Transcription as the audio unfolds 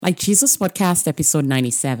Like Jesus Podcast episode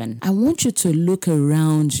 97, I want you to look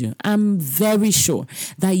around you. I'm very sure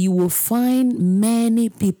that you will find many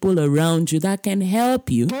people around you that can help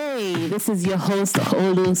you. Hey, this is your host,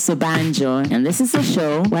 Olu Sobanjo, and this is a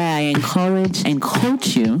show where I encourage and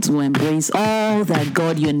coach you to embrace all that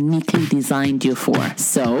God uniquely designed you for.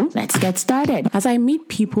 So, let's get started. As I meet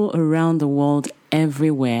people around the world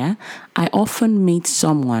everywhere, I often meet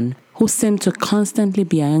someone who seem to constantly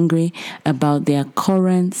be angry about their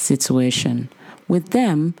current situation. With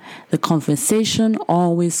them, the conversation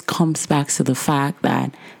always comes back to the fact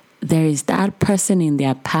that there is that person in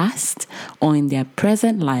their past or in their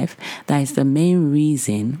present life that is the main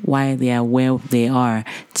reason why they are where they are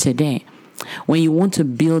today. When you want to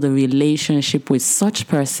build a relationship with such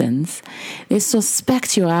persons, they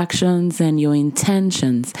suspect your actions and your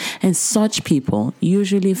intentions, and such people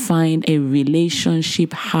usually find a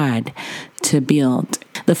relationship hard to build.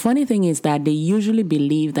 The funny thing is that they usually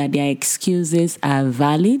believe that their excuses are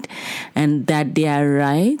valid and that they are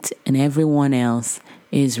right and everyone else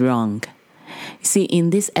is wrong. See, in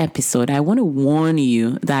this episode, I want to warn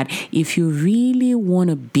you that if you really want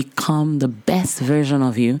to become the best version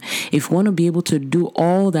of you, if you want to be able to do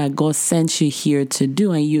all that God sent you here to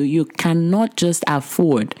do, and you cannot just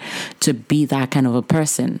afford to be that kind of a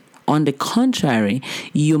person. On the contrary,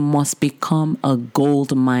 you must become a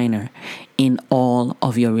gold miner in all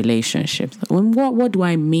of your relationships. What do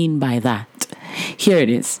I mean by that? Here it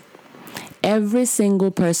is. Every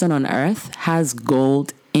single person on earth has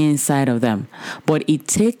gold inside of them, but it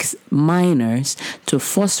takes miners to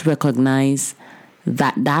first recognize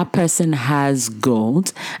that that person has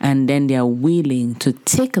gold, and then they're willing to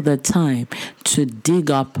take the time to dig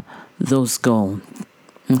up those gold.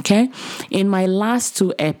 Okay? In my last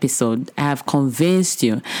two episodes, I have convinced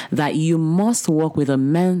you that you must work with a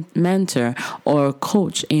mentor or a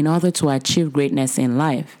coach in order to achieve greatness in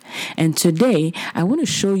life. And today, I want to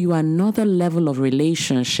show you another level of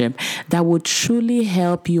relationship that will truly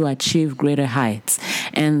help you achieve greater heights.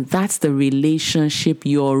 And that's the relationship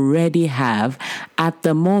you already have at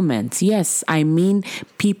the moment. Yes, I mean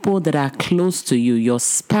people that are close to you, your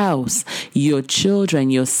spouse, your children,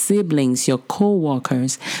 your siblings, your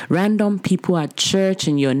co-workers, random people at church,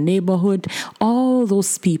 in your neighborhood, all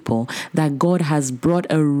those people that God has brought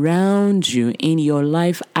around you in your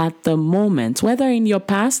life at the moment, whether in your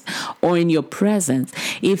past or in your present.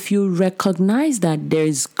 If you recognize that there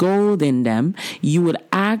is gold in them, you would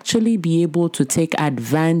actually be able to take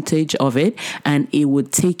advantage of it, and it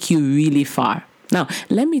would take you really far. Now,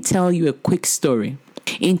 let me tell you a quick story.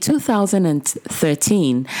 In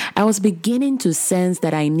 2013, I was beginning to sense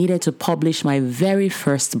that I needed to publish my very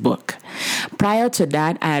first book. Prior to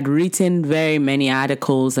that, I had written very many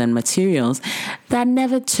articles and materials that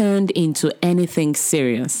never turned into anything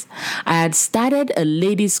serious. I had started a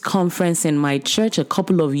ladies' conference in my church a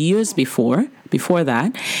couple of years before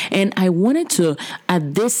that. And I wanted to,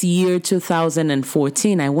 at this year,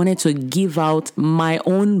 2014, I wanted to give out my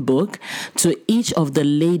own book to each of the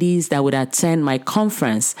ladies that would attend my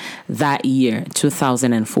conference that year,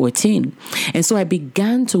 2014. And so I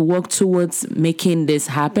began to work towards making this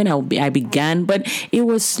happen. I began, but it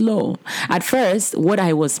was slow. At first, what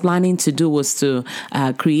I was planning to do was to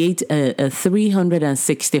create a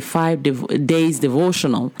 365 days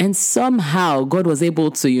devotional. And somehow God was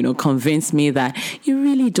able to, convince me that you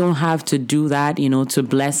really don't have to do that, to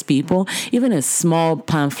bless people. Even a small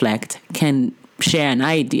pamphlet can share an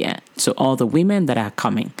idea to all the women that are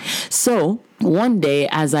coming. So one day,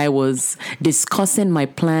 as I was discussing my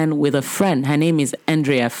plan with a friend, her name is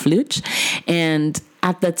Andrea Fluch, and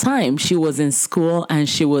at the time, she was in school and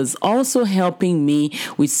she was also helping me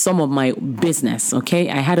with some of my business, okay?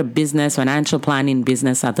 I had a business, financial planning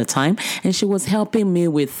business at the time, and she was helping me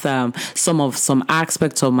with some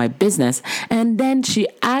aspects of my business. And then she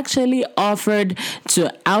actually offered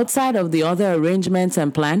to, outside of the other arrangements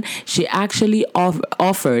and plan, she actually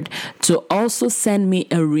offered to also send me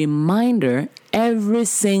a reminder every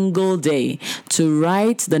single day to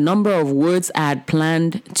write the number of words I had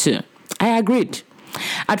planned to. I agreed.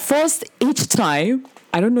 At first, each time,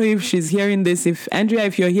 I don't know if she's hearing this, if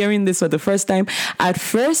you're hearing this for the first time, at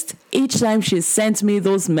first, each time she sent me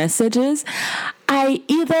those messages, I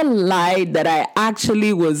either lied that I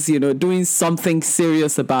actually was, doing something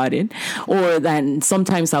serious about it, or then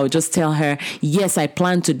sometimes I would just tell her, yes, I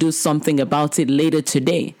plan to do something about it later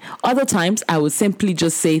today. Other times I would simply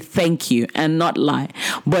just say thank you and not lie.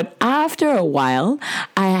 But after a while,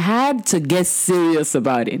 I had to get serious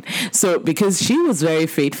about it. So because she was very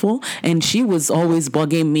faithful and she was always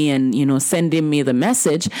bugging me and, sending me the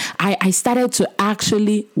message, I started to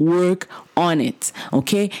actually work on it,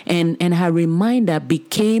 okay? And her reminder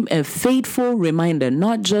became a faithful reminder,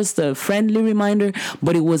 not just a friendly reminder,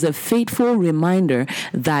 but it was a faithful reminder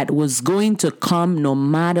that was going to come no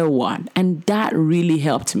matter what. And that really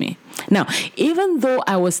helped me. Now, even though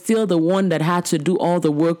I was still the one that had to do all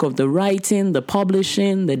the work of the writing, the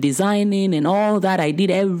publishing, the designing, and all that, I did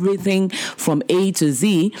everything from A to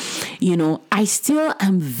Z, I still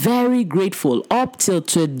am very grateful up till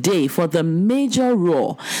today for the major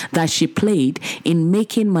role that she played in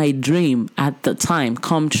making my dream at the time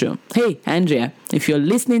come true. Hey, Andrea, if you're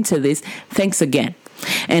listening to this, thanks again.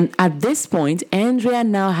 And at this point, Andrea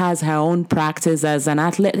now has her own practice as an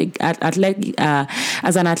athletic therapist,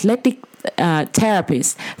 as an athletic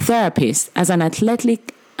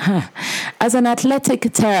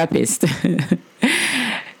therapist.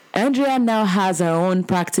 Andrea now has her own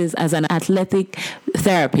practice as an athletic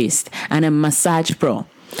therapist and a massage pro.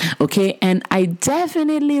 Okay, and I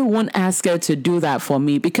definitely won't ask her to do that for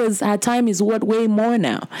me because her time is worth way more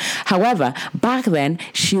now. However, back then,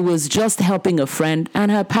 she was just helping a friend and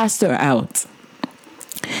her pastor out.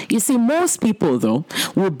 You see, most people, though,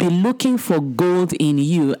 will be looking for gold in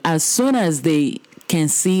you as soon as they can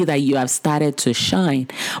see that you have started to shine.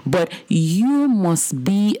 But you must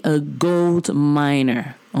be a gold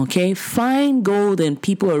miner. Okay, find gold in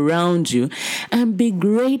people around you and be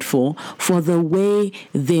grateful for the way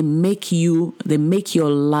they make your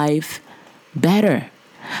life better.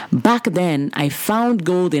 Back then, I found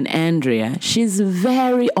gold in Andrea. She's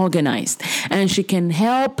very organized and she can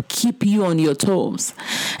help keep you on your toes.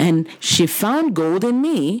 And she found gold in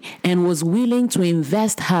me and was willing to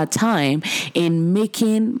invest her time in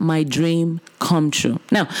making my dream come true.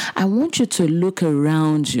 Now, I want you to look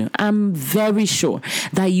around you. I'm very sure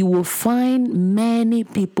that you will find many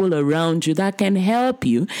people around you that can help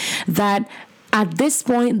you, that at this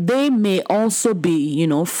point, they may also be,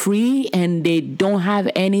 free and they don't have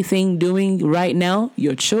anything doing right now,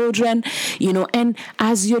 your children, and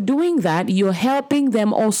as you're doing that, you're helping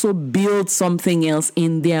them also build something else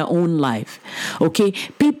in their own life. Okay.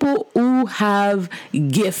 People who have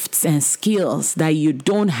gifts and skills that you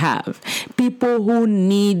don't have, people who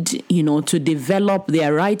need, to develop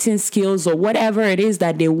their writing skills or whatever it is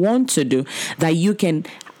that they want to do, that you can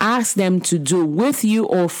ask them to do with you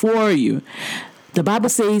or for you. The Bible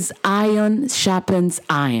says iron sharpens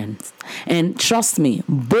iron. And trust me,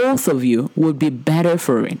 both of you will be better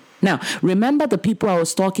for it. Now, remember the people I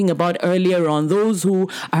was talking about earlier on, those who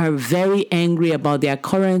are very angry about their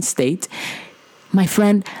current state? My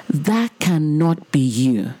friend, that cannot be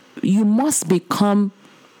you. You must become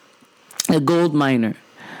a gold miner.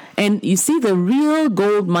 And you see, the real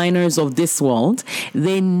gold miners of this world,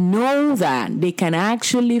 they know that they can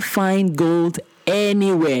actually find gold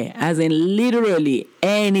anywhere, as in literally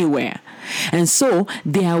anywhere. And so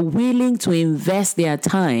they are willing to invest their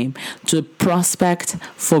time to prospect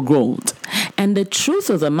for gold. And the truth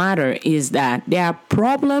of the matter is that there are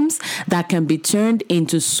problems that can be turned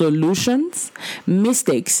into solutions,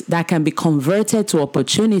 mistakes that can be converted to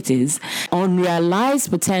opportunities,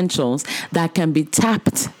 unrealized potentials that can be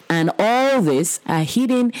tapped. And all this are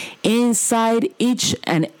hidden inside each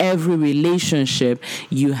and every relationship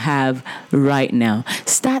you have right now.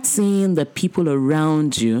 Start seeing the people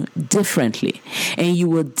around you differently, and you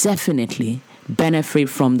will definitely benefit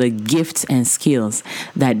from the gifts and skills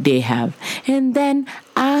that they have. And then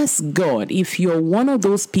ask God, if you're one of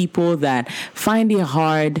those people that find it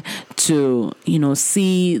hard to,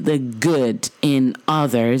 see the good in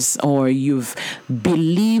others, or you've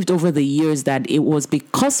believed over the years that it was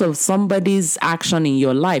because of somebody's action in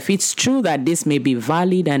your life. It's true that this may be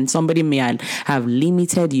valid and somebody may have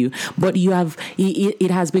limited you, but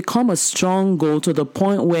it has become a strong goal to the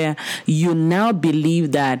point where you now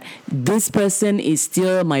believe that this person is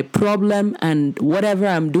still my problem, and whatever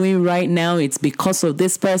I'm doing right now, it's because of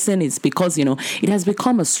this person. It's because, it has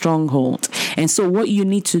become a stronghold. And so what you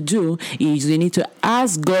need to do is you need to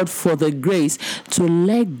ask God for the grace to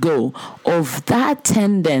let go of that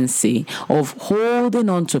tendency of holding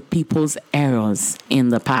on to people's errors in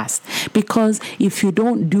the past. Because if you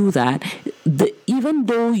don't do that, even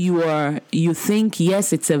though you think,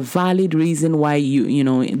 yes, it's a valid reason why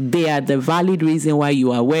they are the valid reason why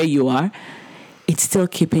you are where you are, it's still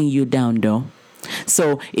keeping you down though.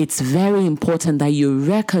 So it's very important that you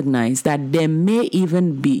recognize that there may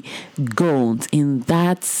even be gold in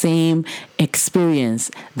that same experience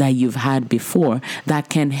that you've had before that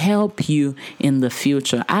can help you in the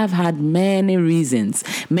future. I've had many reasons,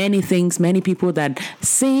 many things, many people that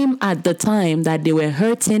seem at the time that they were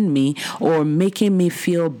hurting me or making me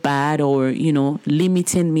feel bad or,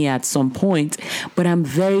 limiting me at some point. But I'm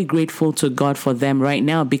very grateful to God for them right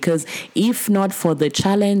now, because if not for the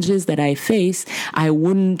challenges that I face, I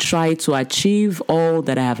wouldn't try to achieve all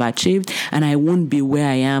that I have achieved, and I wouldn't be where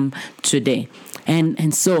I am today.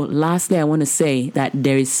 And so lastly, I want to say that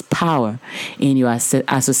there is power in your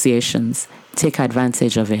associations. Take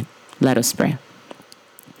advantage of it. Let us pray.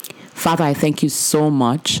 Father, I thank you so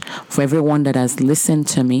much for everyone that has listened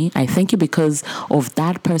to me. I thank you because of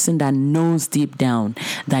that person that knows deep down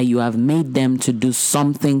that you have made them to do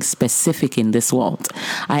something specific in this world.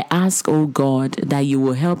 I ask, oh God, that you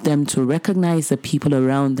will help them to recognize the people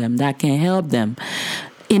around them that can help them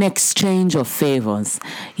in exchange of favors,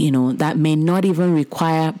 that may not even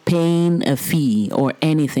require paying a fee or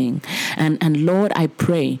anything. And Lord, I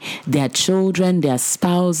pray their children, their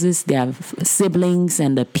spouses, their siblings,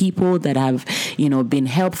 and the people that have, been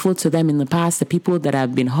helpful to them in the past, the people that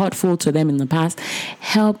have been hurtful to them in the past,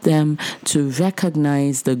 help them to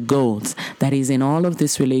recognize the gold that is in all of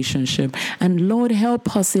this relationship. And Lord,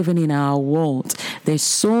 help us even in our world. There's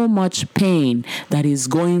so much pain that is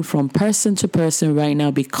going from person to person right now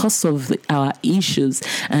because of our issues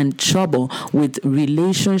and trouble with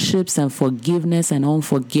relationships and forgiveness and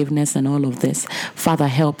unforgiveness and all of this. Father,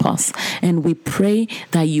 help us. And we pray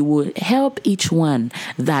that you will help each one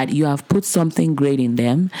that you have put something great in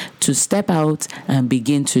them to step out and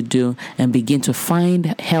begin to do and begin to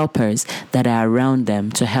find helpers that are around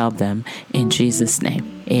them to help them. In Jesus'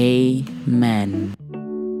 name, amen.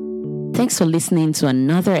 Thanks for listening to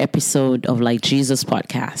another episode of Like Jesus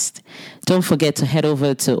Podcast. Don't forget to head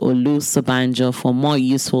over to Olu Sobanjo for more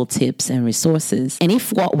useful tips and resources. And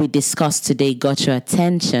if what we discussed today got your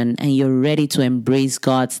attention and you're ready to embrace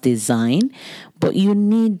God's design, but you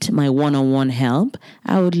need my one-on-one help,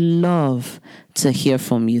 I would love to hear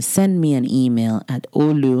from you. Send me an email at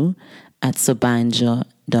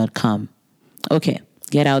olu@sobanjo.com. Okay,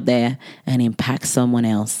 get out there and impact someone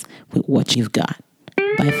else with what you've got.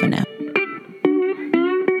 Bye for now.